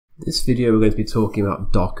This video we're going to be talking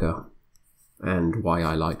about Docker and why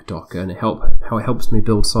I like Docker and how it helps me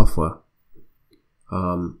build software.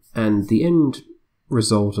 And the end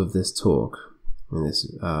result of this talk, in this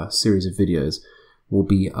series of videos, will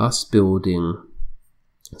be us building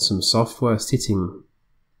some software sitting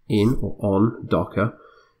in or on Docker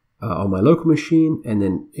on my local machine, and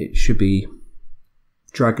then it should be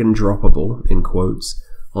drag and droppable, in quotes,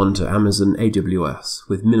 onto Amazon AWS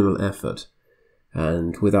with minimal effort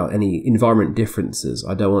and without any environment differences.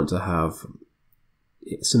 I don't want to have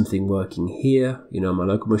something working here, on my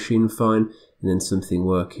local machine fine, and then something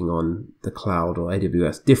working on the cloud or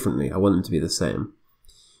AWS differently. I want them to be the same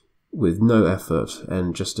with no effort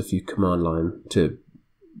and just a few command line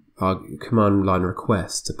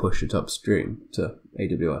requests to push it upstream to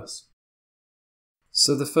AWS.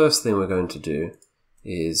 So the first thing we're going to do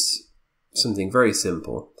is something very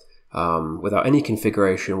simple. Without any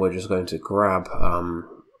configuration, we're just going to grab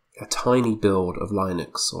a tiny build of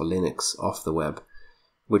Linux or Linux off the web,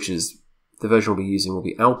 which is the version we'll be using will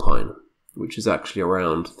be Alpine, which is actually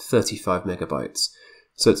around 35 megabytes.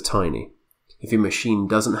 So it's tiny. If your machine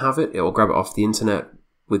doesn't have it, it will grab it off the internet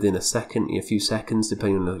within a few seconds,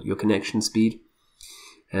 depending on your connection speed,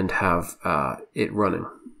 and have it running.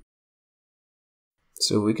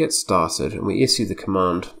 So we get started and we issue the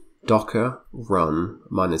command docker run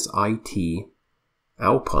 -it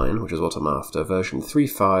alpine, which is what I'm after, version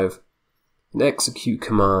 3.5, and execute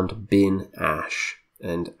command bin ash.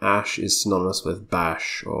 And ash is synonymous with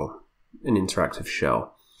bash or an interactive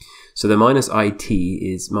shell. So the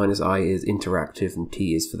 -i is interactive and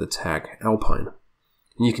T is for the tag alpine.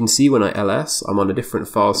 And you can see when I ls, I'm on a different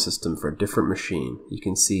file system for a different machine. You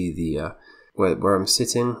can see the where I'm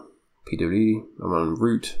sitting, pwd, I'm on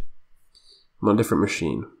root, I'm on a different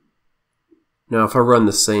machine. Now if I run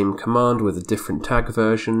the same command with a different tag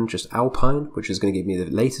version, just Alpine, which is going to give me the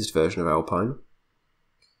latest version of Alpine,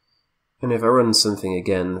 and if I run something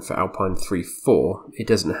again for Alpine 3.4, it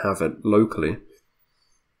doesn't have it locally,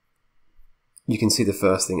 you can see the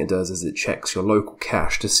first thing it does is it checks your local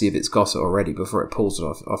cache to see if it's got it already before it pulls it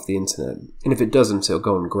off the internet, and if it doesn't, it'll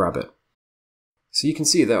go and grab it. So you can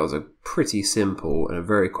see that was a pretty simple and a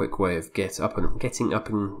very quick way of getting up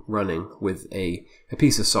and running with a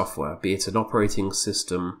piece of software, be it an operating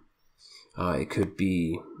system, it could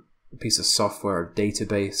be a piece of software, a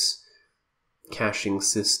database, caching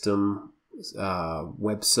system,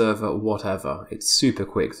 web server, whatever. It's super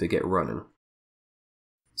quick to get running.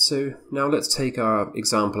 So now let's take our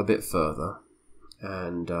example a bit further,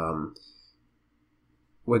 and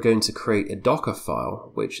we're going to create a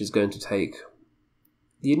Dockerfile, which is going to take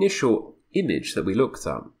the initial image that we looked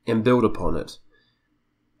at and build upon it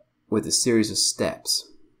with a series of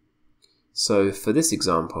steps. So for this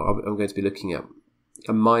example, I'm going to be looking at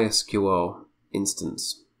a MySql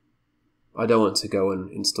instance. I don't want to go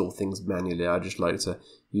and install things manually. I just like to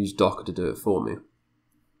use Docker to do it for me.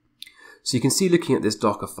 So you can see, looking at this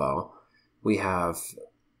Dockerfile, we have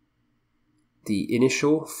the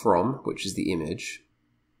initial from, which is the image,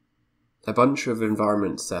 a bunch of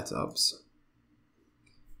environment setups,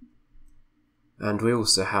 and we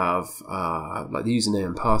also have like the username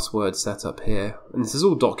and password set up here. And this is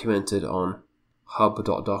all documented on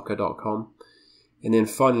hub.docker.com. And then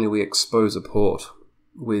finally we expose a port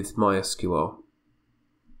with MySql.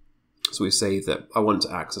 So we say that I want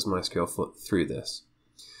to access MySql through this.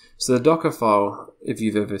 So the Dockerfile, if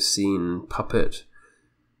you've ever seen Puppet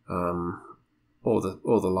or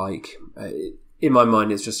the like, in my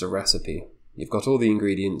mind it's just a recipe. You've got all the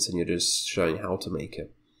ingredients and you're just showing how to make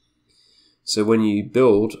it. So when you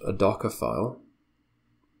build a Dockerfile,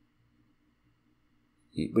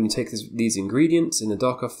 when you take these ingredients in the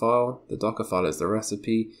Dockerfile is the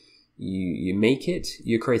recipe, you make it,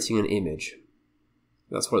 you're creating an image.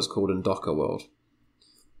 That's what it's called in Docker world.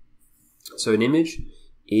 So an image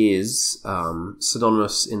is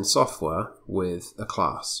synonymous in software with a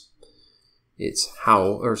class. It's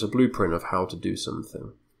a blueprint of how to do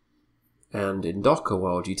something. And in Docker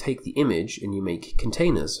world, you take the image and you make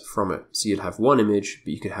containers from it. So you'd have one image,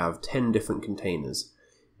 but you could have 10 different containers.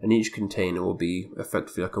 And each container will be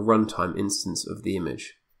effectively like a runtime instance of the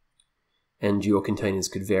image. And your containers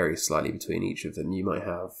could vary slightly between each of them. You might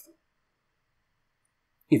have,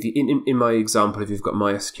 in my example, if you've got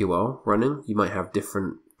MySql running, you might have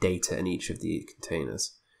different data in each of the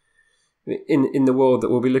containers. In the world that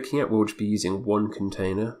we'll be looking at, we'll just be using one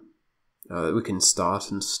container. We can start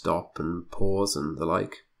and stop and pause and the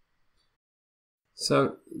like.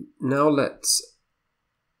 So now let's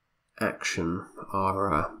action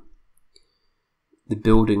the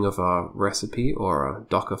building of our recipe or a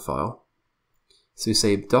Dockerfile. So we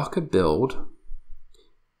say docker build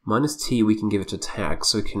 -t, we can give it a tag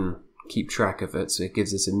so we can keep track of it, so it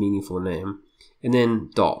gives us a meaningful name. And then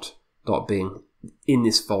dot being in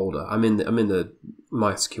this folder. I'm in the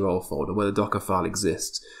MySql folder where the Docker file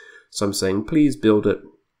exists. So I'm saying, please build it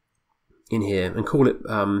in here and call it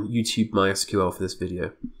YouTube MySql for this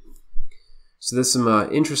video. So there's some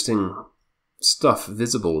interesting stuff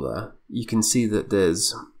visible there. You can see that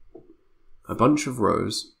there's a bunch of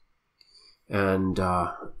rows, and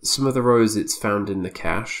some of the rows it's found in the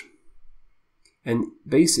cache. And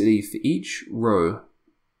basically for each row,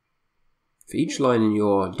 for each line in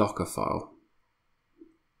your Dockerfile,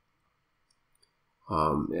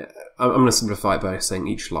 I'm going to simplify it by saying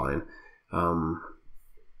each line,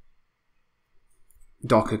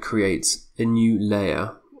 Docker creates a new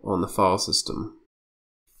layer on the file system.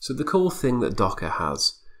 So the cool thing that Docker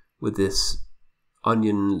has with this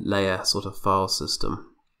onion layer sort of file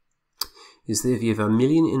system is that if you have a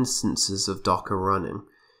million instances of Docker running,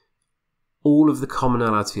 all of the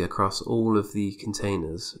commonality across all of the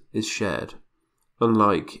containers is shared,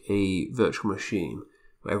 unlike a virtual machine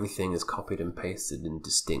where everything is copied and pasted and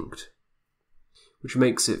distinct, which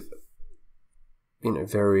makes it,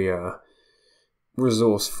 very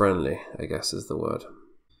resource friendly, I guess is the word.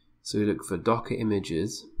 So we look for Docker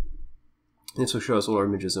images. This will show us all our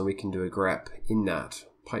images, and we can do a grep in that,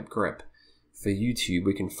 pipe grep. For YouTube,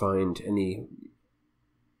 we can find any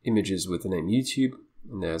images with the name YouTube,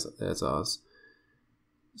 and there's ours.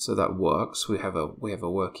 So that works. We have a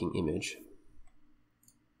working image.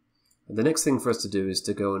 And the next thing for us to do is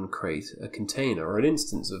to go and create a container or an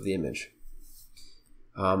instance of the image.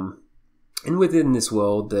 And within this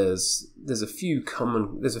world, there's a few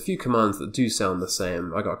commands that do sound the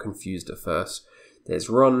same. I got confused at first. There's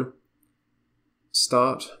run,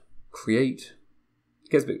 start, create.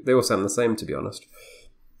 They all sound the same, to be honest.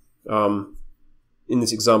 In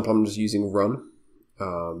this example, I'm just using run,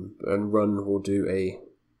 and run will do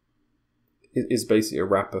is basically a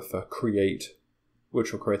wrapper for create,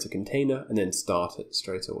 which will create a container and then start it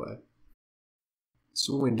straight away.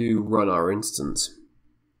 So when we do run our instance,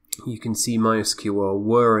 you can see MySql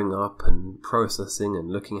whirring up and processing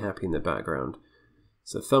and looking happy in the background.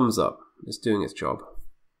 So thumbs up, it's doing its job.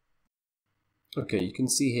 Okay, you can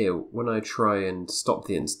see here when I try and stop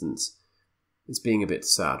the instance, it's being a bit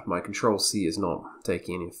sad. My Control-C is not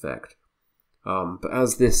taking any effect. But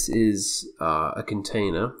as this is a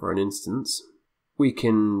container or an instance, we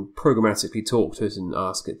can programmatically talk to it and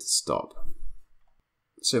ask it to stop.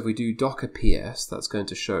 So if we do docker ps, that's going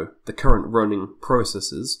to show the current running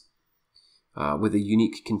processes with a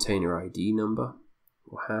unique container ID number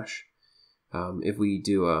or hash. If we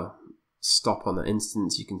do a stop on that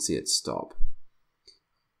instance, you can see it stop.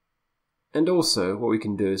 And also what we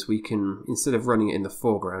can do is we can, instead of running it in the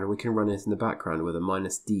foreground, we can run it in the background with a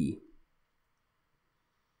 -d.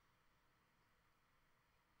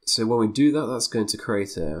 So when we do that, that's going to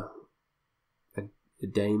create a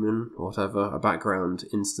daemon or whatever, a background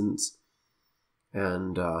instance,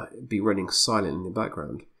 and be running silent in the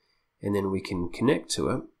background. And then we can connect to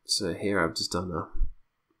it. So here I've just done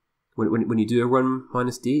when you do a run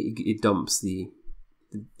 -d, it dumps the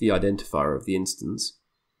identifier of the instance.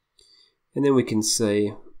 And then we can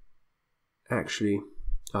say, actually,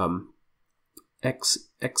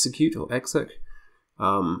 execute or exec,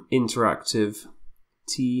 interactive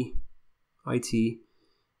it,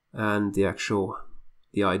 and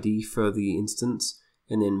the ID for the instance,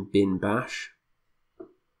 and then bin bash,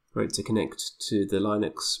 right, to connect to the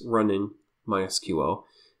Linux running MySql.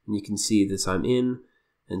 And you can see that I'm in,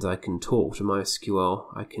 and I can talk to MySql.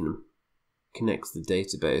 I can connect to the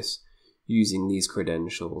database using these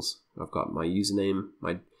credentials. I've got my username,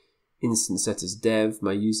 my instance set as dev,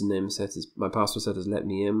 my password set as let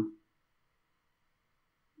me in.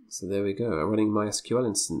 So there we go, a running MySql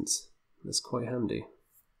instance. That's quite handy.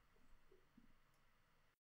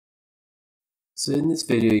 So in this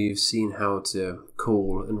video, you've seen how to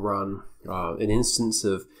call and run an instance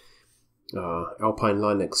of Alpine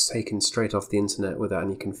Linux taken straight off the internet without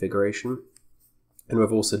any configuration. And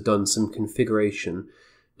we've also done some configuration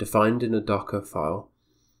defined in a Docker file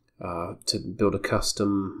to build a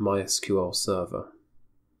custom MySql server.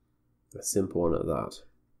 A simple one at that.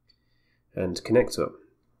 And connect to it.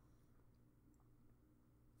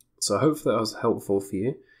 So I hope that was helpful for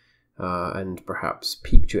you and perhaps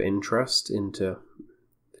piqued your interest into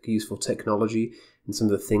the useful technology and some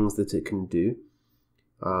of the things that it can do.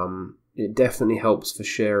 It definitely helps for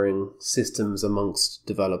sharing systems amongst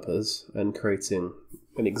developers and creating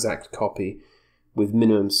an exact copy with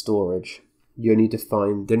minimum storage. You only need to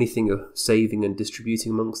find the only thing you're saving and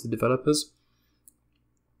distributing amongst the developers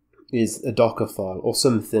is a Docker file or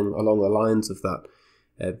something along the lines of that.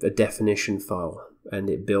 a definition file, and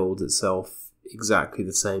it builds itself exactly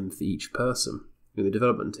the same for each person in the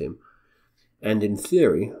development team. And in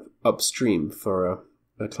theory, upstream for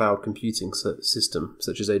a cloud computing system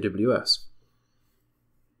such as AWS.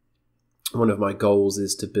 One of my goals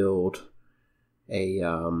is to build a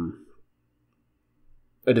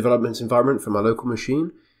development environment for my local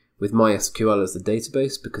machine with MySQL as the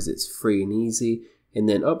database because it's free and easy. And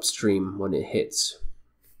then upstream, when it hits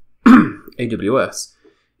AWS,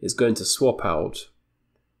 it's going to swap out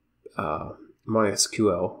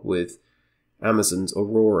MySQL with Amazon's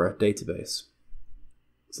Aurora database.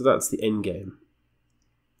 So that's the end game.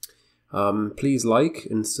 Please like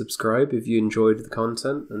and subscribe if you enjoyed the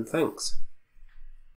content, and thanks.